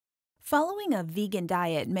Following a vegan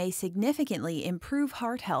diet may significantly improve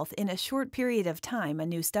heart health in a short period of time, a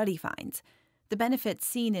new study finds. The benefits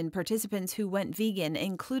seen in participants who went vegan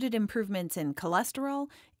included improvements in cholesterol,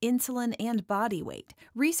 insulin, and body weight.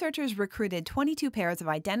 Researchers recruited 22 pairs of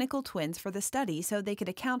identical twins for the study so they could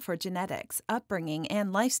account for genetics, upbringing,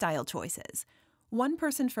 and lifestyle choices. One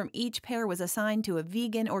person from each pair was assigned to a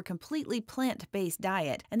vegan or completely plant-based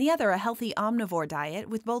diet, and the other a healthy omnivore diet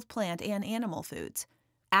with both plant and animal foods.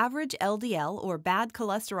 Average LDL or bad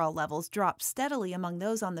cholesterol levels dropped steadily among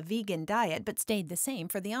those on the vegan diet but stayed the same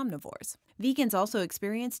for the omnivores. Vegans also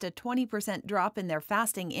experienced a 20% drop in their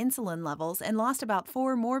fasting insulin levels and lost about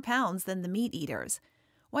 4 more pounds than the meat eaters.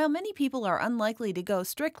 While many people are unlikely to go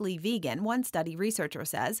strictly vegan, one study researcher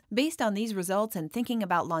says, based on these results and thinking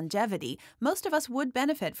about longevity, most of us would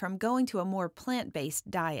benefit from going to a more plant-based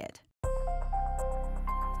diet.